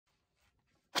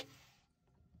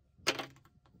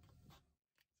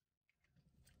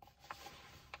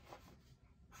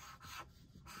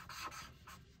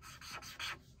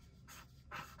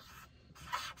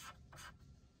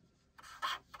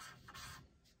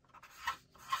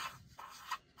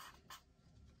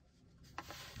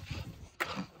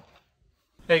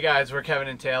Hey guys, we're Kevin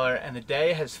and Taylor, and the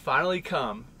day has finally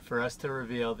come for us to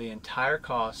reveal the entire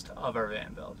cost of our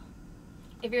van build.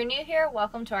 If you're new here,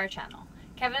 welcome to our channel.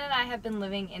 Kevin and I have been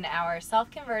living in our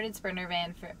self-converted Sprinter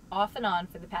van off and on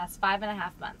for the past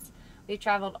 5.5 months. We've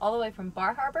traveled all the way from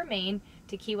Bar Harbor, Maine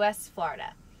to Key West,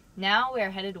 Florida. Now we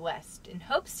are headed west in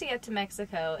hopes to get to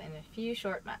Mexico in a few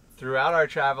short months. Throughout our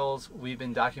travels, we've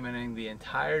been documenting the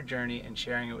entire journey and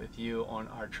sharing it with you on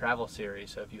our travel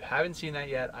series. So if you haven't seen that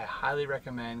yet, I highly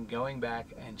recommend going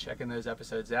back and checking those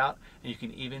episodes out. And you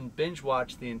can even binge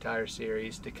watch the entire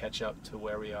series to catch up to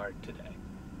where we are today.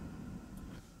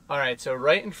 Alright, so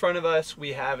right in front of us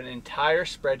we have an entire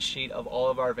spreadsheet of all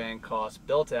of our van costs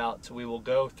built out. So we will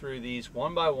go through these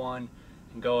one by one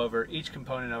and go over each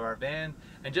component of our van.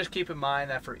 And just keep in mind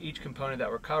that for each component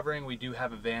that we're covering, we do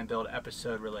have a van build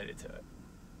episode related to it.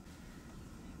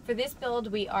 For this build,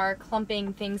 we are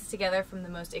clumping things together from the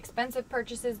most expensive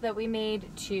purchases that we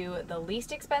made to the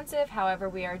least expensive. However,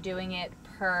 we are doing it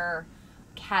per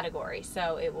category.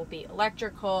 So it will be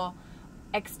electrical,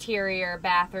 exterior,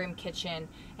 bathroom, kitchen,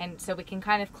 and so we can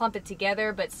kind of clump it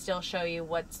together but still show you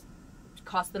what's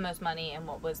cost the most money and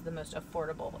what was the most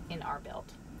affordable in our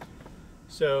build.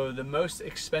 So the most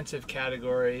expensive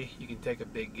category, you can take a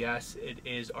big guess, it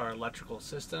is our electrical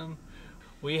system.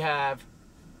 We have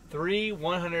 3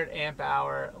 100 amp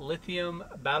hour lithium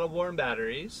battle-born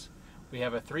batteries. We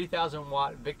have a 3,000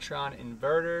 watt Victron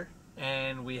inverter,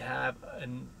 and we have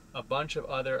a bunch of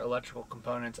other electrical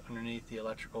components underneath the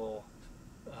electrical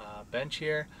bench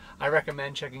here. I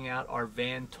recommend checking out our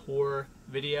van tour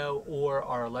video or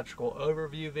our electrical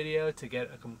overview video to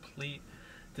get a complete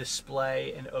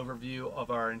display and overview of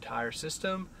our entire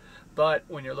system. But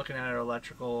when you're looking at our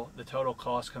electrical, the total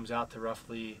cost comes out to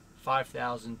roughly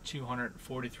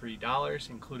 $5,243,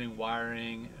 including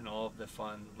wiring and all of the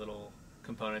fun little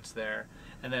components there.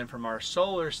 And then from our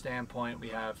solar standpoint, we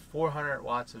have 400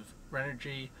 watts of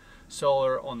Renogy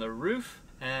solar on the roof,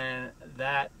 and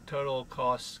that total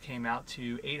cost came out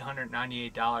to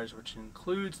 $898, which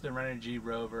includes the Renogy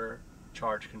Rover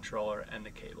charge controller and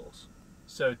the cables.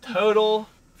 So total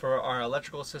for our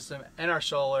electrical system and our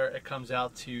solar, it comes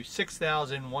out to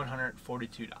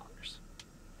 $6,142.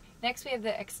 Next, we have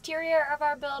the exterior of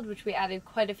our build, which we added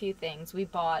quite a few things. We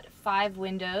bought 5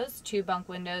 windows, 2 bunk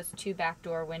windows, 2 back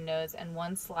door windows, and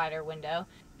 1 slider window.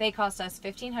 They cost us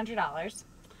 $1,500.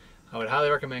 I would highly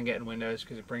recommend getting windows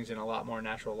because it brings in a lot more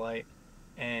natural light,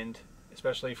 and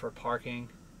especially for parking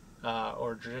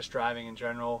or just driving in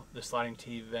general, the sliding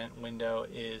T vent window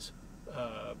is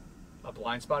a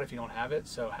blind spot if you don't have it,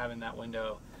 so having that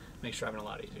window makes driving a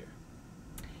lot easier.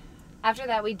 After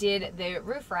that, we did the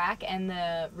roof rack and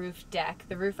the roof deck.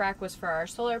 The roof rack was for our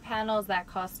solar panels. That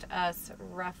cost us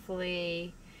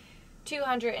roughly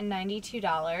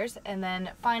 $292. And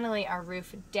then finally our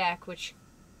roof deck, which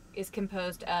is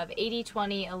composed of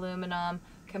 80/20 aluminum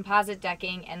composite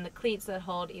decking and the cleats that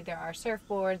hold either our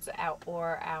surfboards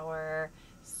or our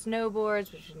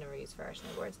snowboards, which we never use for our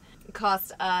snowboards. It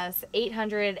cost us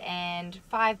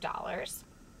 $805.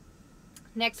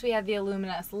 Next, we have the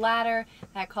aluminous ladder.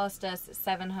 That cost us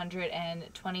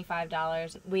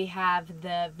 $725. We have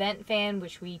the vent fan,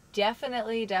 which we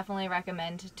definitely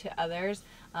recommend to others.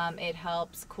 It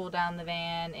helps cool down the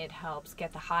van. It helps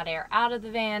get the hot air out of the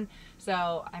van.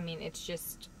 So, I mean, it's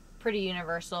just pretty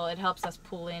universal. It helps us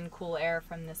pull in cool air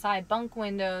from the side bunk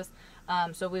windows.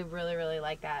 So we really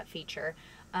like that feature.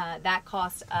 That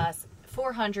cost us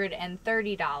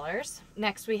 $430.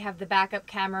 Next, we have the backup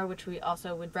camera, which we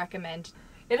also would recommend.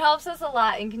 It helps us a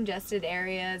lot in congested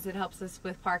areas. It helps us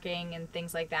with parking and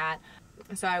things like that.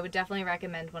 So I would definitely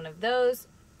recommend one of those.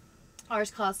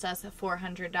 Ours cost us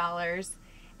 $400.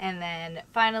 And then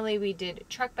finally we did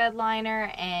truck bed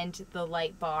liner and the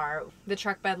light bar. The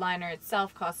truck bed liner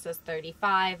itself cost us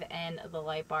 $35 and the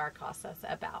light bar cost us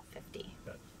about $50.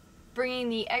 Bringing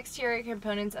the exterior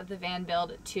components of the van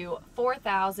build to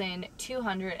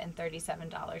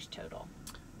 $4,237 total.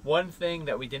 One thing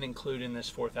that we didn't include in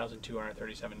this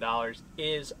 $4,237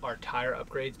 is our tire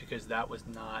upgrades, because that was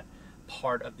not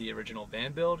part of the original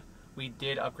van build. We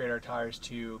did upgrade our tires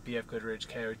to BF Goodrich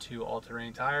KO2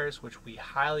 all-terrain tires, which we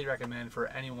highly recommend for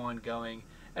anyone going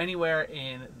anywhere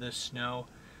in the snow.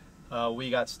 We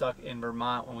got stuck in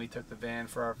Vermont when we took the van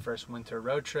for our first winter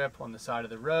road trip on the side of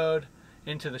the road.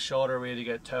 Into the shoulder, we had to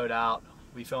get towed out.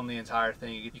 We filmed the entire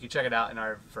thing. You can check it out in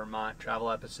our Vermont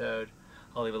travel episode.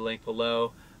 I'll leave a link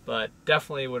below. But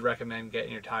definitely would recommend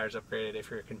getting your tires upgraded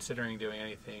if you're considering doing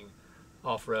anything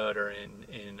off-road or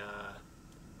in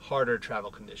harder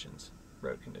travel conditions,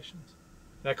 road conditions.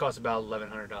 That costs about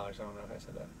 $1,100. I don't know if I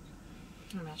said that.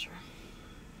 I'm not sure.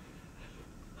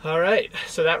 All right,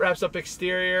 so that wraps up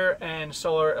exterior and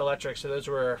solar electric. So those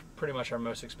were pretty much our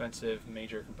most expensive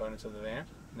major components of the van.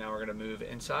 Now we're going to move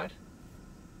inside.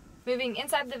 Moving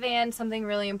inside the van, something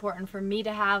really important for me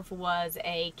to have was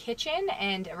a kitchen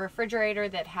and a refrigerator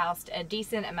that housed a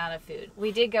decent amount of food.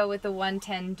 We did go with the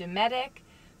 110 Dometic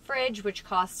fridge, which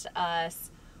cost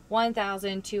us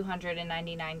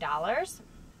 $1,299.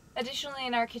 Additionally,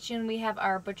 in our kitchen, we have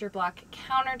our butcher block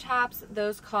countertops.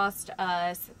 Those cost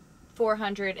us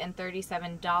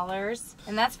 $437,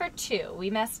 and that's for two. We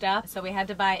messed up, so we had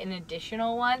to buy an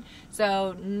additional one.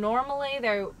 So normally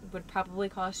there would probably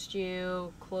cost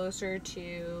you closer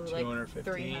to like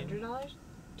 $300.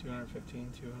 $215,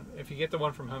 if you get the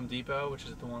one from Home Depot, which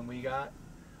is the one we got.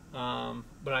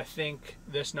 But I think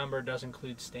this number does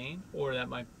include stain, or that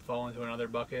might fall into another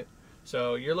bucket.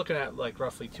 So you're looking at like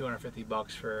roughly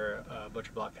 $250 for a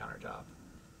butcher block countertop.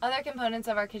 Other components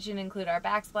of our kitchen include our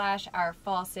backsplash, our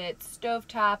faucet,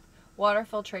 stovetop, water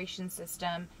filtration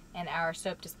system, and our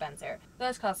soap dispenser.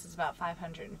 Those cost us about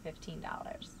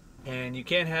 $515. And you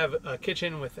can't have a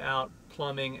kitchen without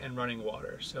plumbing and running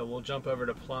water. So we'll jump over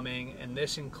to plumbing, and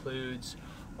this includes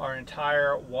our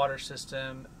entire water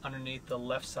system underneath the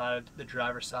left side, the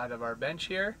driver's side of our bench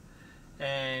here.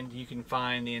 And you can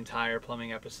find the entire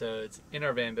plumbing episodes in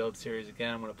our van build series.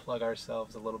 Again, I'm going to plug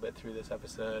ourselves a little bit through this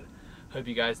episode. Hope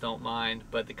you guys don't mind,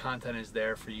 but the content is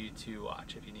there for you to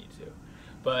watch if you need to.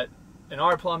 But in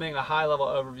our plumbing, a high-level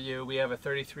overview, we have a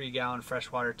 33-gallon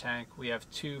freshwater tank. We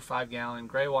have two 5-gallon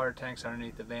gray water tanks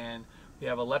underneath the van. We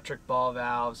have electric ball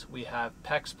valves. We have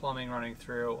PEX plumbing running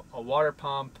through, a water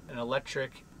pump, an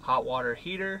electric hot water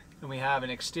heater, and we have an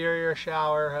exterior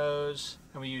shower hose,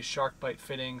 and we use shark bite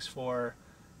fittings for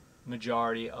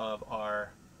majority of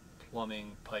our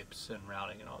plumbing, pipes, and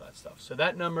routing and all that stuff. So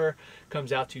that number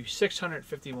comes out to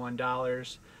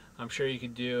 $651. I'm sure you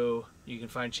can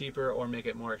find cheaper or make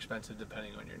it more expensive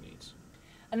depending on your needs.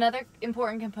 Another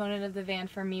important component of the van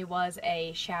for me was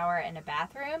a shower and a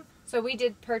bathroom. So we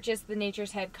did purchase the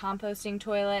Nature's Head composting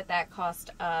toilet. That cost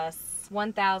us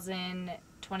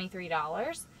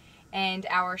 $1,023. And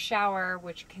our shower,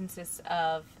 which consists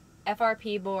of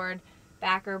FRP board,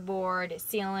 backer board,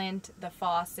 sealant, the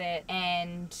faucet,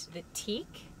 and the teak,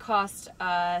 cost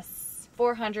us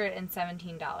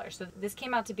 $417. So this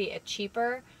came out to be a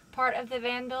cheaper part of the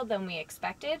van build than we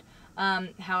expected.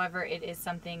 However, it is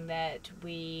something that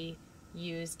we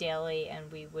use daily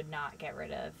and we would not get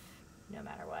rid of no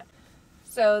matter what.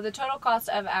 So the total cost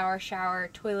of our shower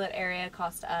toilet area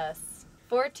cost us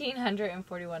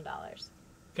 $1,441.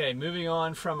 Okay, moving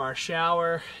on from our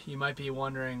shower, you might be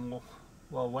wondering,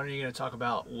 well, when are you going to talk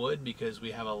about wood? Because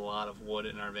we have a lot of wood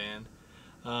in our van.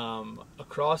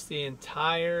 Across the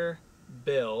entire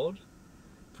build,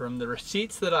 from the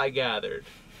receipts that I gathered,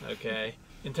 okay,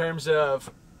 in terms of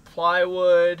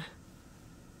plywood,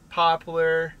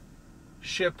 poplar,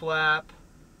 shiplap,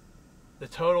 the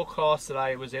total cost that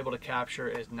I was able to capture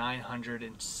is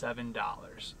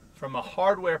 $907. From a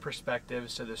hardware perspective,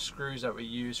 so the screws that we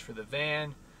use for the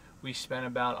van, we spent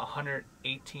about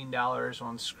 $118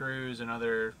 on screws and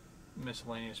other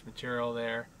miscellaneous material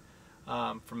there.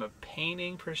 From a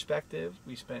painting perspective,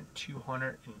 we spent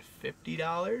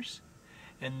 $250.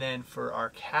 And then for our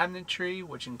cabinetry,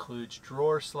 which includes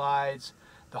drawer slides,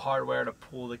 the hardware to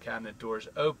pull the cabinet doors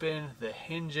open, the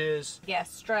hinges,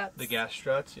 gas struts. The gas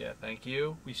struts, yeah, thank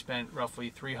you. We spent roughly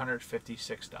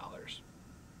 $356.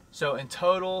 So in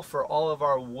total, for all of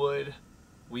our wood,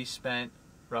 we spent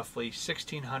roughly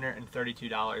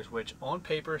 $1,632, which on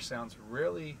paper sounds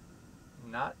really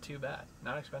not too bad,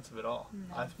 not expensive at all.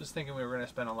 No. I was thinking we were going to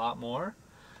spend a lot more.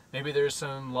 Maybe there's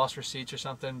some lost receipts or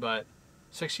something, but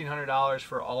 $1,600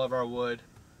 for all of our wood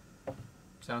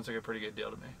sounds like a pretty good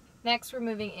deal to me. Next, we're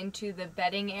moving into the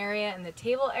bedding area and the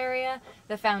table area.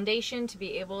 The foundation to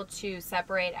be able to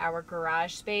separate our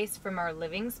garage space from our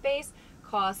living space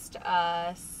cost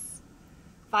us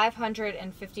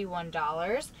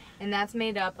 $551, and that's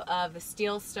made up of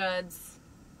steel studs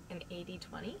and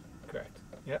 80/20. Correct.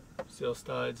 Yep. Steel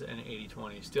studs and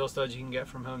 80/20. Steel studs you can get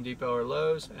from Home Depot or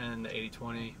Lowe's, and the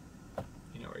 80/20,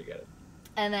 you know where you get it.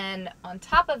 And then on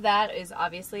top of that is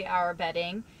obviously our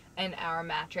bedding and our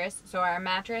mattress. So our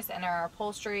mattress and our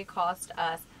upholstery cost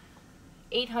us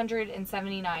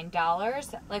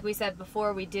 $879. Like we said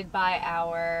before, we did buy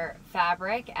our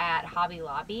fabric at Hobby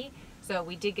Lobby, so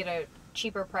we did get a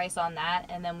cheaper price on that,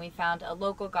 and then we found a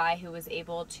local guy who was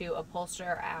able to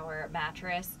upholster our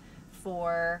mattress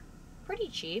for pretty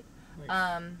cheap. Like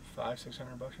 $500-600 or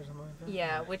something like that?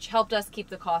 Yeah, which helped us keep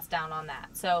the cost down on that.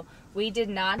 So we did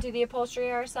not do the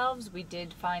upholstery ourselves. We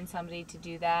did find somebody to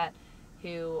do that,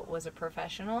 who was a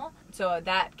professional. So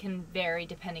that can vary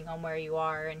depending on where you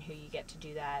are and who you get to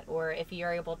do that, or if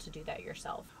you're able to do that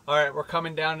yourself. All right, we're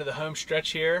coming down to the home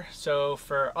stretch here. So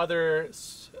for other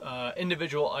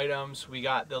individual items, we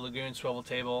got the Lagoon swivel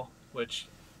table, which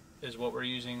is what we're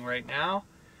using right now.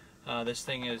 This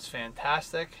thing is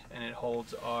fantastic, and it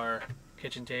holds our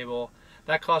kitchen table.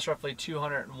 That costs roughly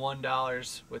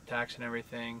 $201 with tax and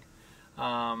everything.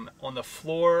 On the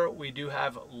floor, we do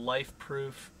have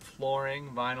life-proof flooring,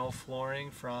 vinyl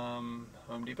flooring from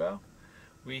Home Depot.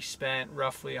 We spent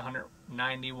roughly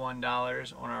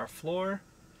 $191 on our floor.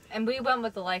 And we went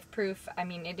with the life-proof. I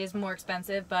mean, it is more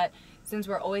expensive, but since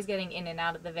we're always getting in and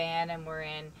out of the van and we're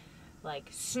in like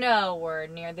snow or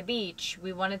near the beach,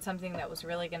 we wanted something that was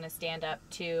really going to stand up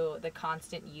to the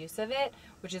constant use of it,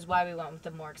 which is why we went with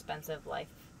the more expensive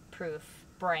life-proof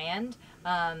brand.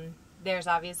 There's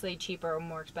obviously cheaper or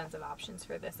more expensive options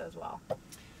for this as well.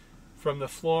 From the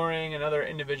flooring, another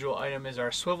individual item is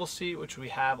our swivel seat, which we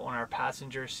have on our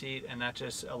passenger seat, and that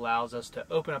just allows us to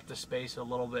open up the space a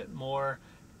little bit more,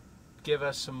 give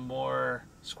us some more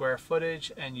square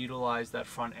footage, and utilize that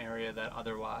front area that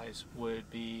otherwise would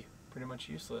be pretty much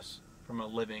useless from a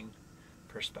living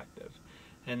perspective.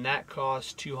 And that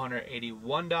costs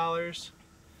 $281.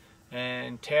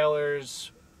 And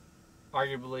Taylor's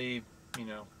arguably,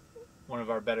 one of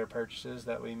our better purchases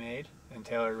that we made, and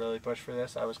Taylor really pushed for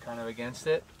this. I was kind of against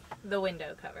it. The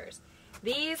window covers.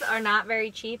 These are not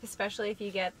very cheap, especially if you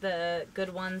get the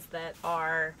good ones that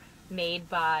are made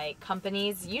by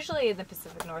companies, usually in the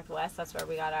Pacific Northwest. That's where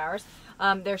we got ours.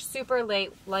 They're super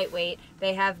lightweight.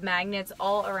 They have magnets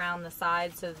all around the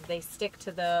sides so that they stick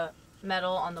to the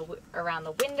metal on around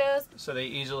the windows. So they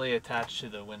easily attach to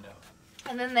the window.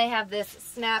 And then they have this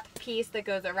snap piece that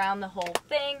goes around the whole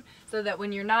thing so that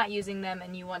when you're not using them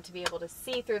and you want to be able to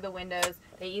see through the windows,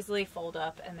 they easily fold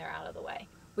up and they're out of the way.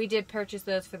 We did purchase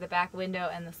those for the back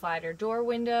window and the slider door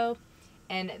window,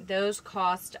 and those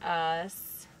cost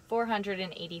us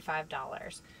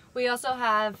 $485. We also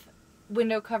have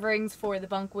window coverings for the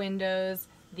bunk windows,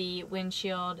 the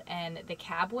windshield, and the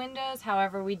cab windows.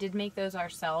 However, we did make those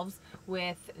ourselves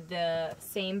with the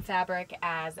same fabric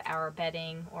as our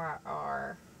bedding or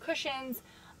our cushions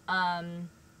and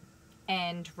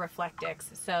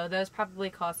Reflectix. So those probably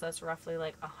cost us roughly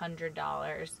like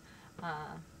 $100.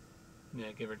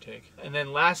 Yeah, give or take. And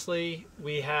then lastly,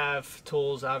 we have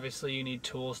tools. Obviously, you need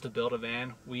tools to build a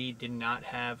van. We did not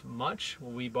have much.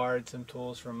 We borrowed some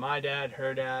tools from my dad,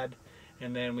 her dad,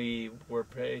 and then we were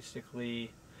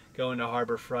basically going to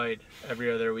Harbor Freight every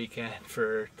other weekend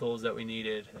for tools that we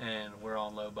needed, and we're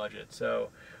on low budget.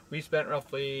 So we spent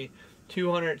roughly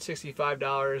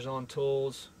 $265 on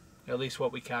tools, at least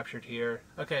what we captured here.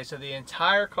 Okay, so the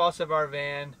entire cost of our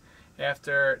van,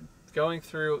 after going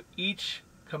through each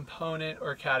component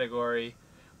or category,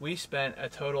 we spent a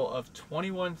total of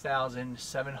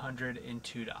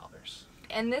 $21,702.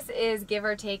 And this is give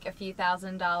or take a few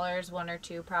 $1,000s, one or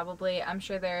two probably. I'm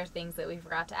sure there are things that we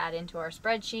forgot to add into our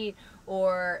spreadsheet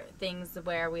or things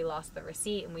where we lost the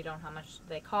receipt and we don't know how much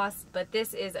they cost. But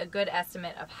this is a good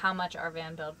estimate of how much our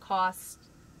van build cost,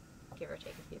 give or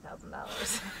take a few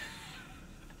 $1,000s.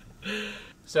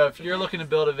 So if you're looking to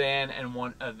build a van and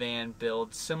want a van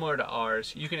build similar to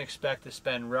ours, you can expect to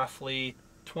spend roughly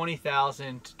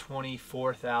 $20,000 to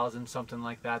 $24,000, something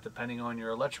like that, depending on your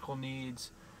electrical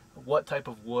needs, what type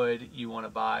of wood you want to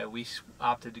buy. We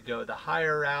opted to go the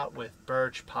higher route with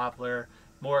birch, poplar,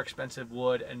 more expensive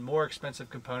wood, and more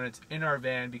expensive components in our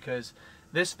van because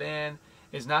this van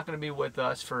is not going to be with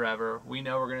us forever. We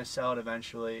know we're going to sell it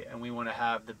eventually, and we want to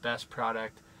have the best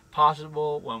product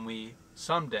possible when we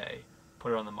someday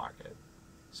put it on the market.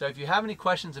 So if you have any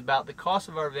questions about the cost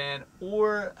of our van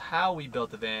or how we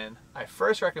built the van, I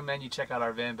first recommend you check out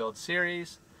our van build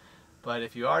series. But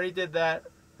if you already did that,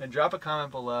 then drop a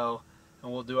comment below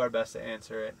and we'll do our best to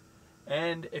answer it.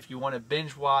 And if you want to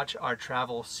binge watch our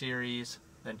travel series,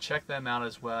 then check them out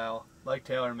as well. Like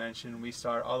Taylor mentioned, we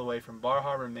start all the way from Bar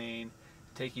Harbor, Maine,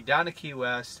 take you down to Key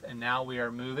West, and now we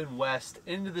are moving west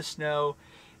into the snow,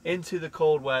 into the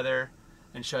cold weather,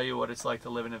 and show you what it's like to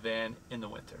live in a van in the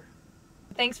winter.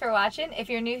 Thanks for watching. If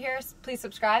you're new here, please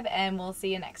subscribe and we'll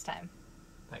see you next time.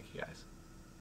 Thank you guys.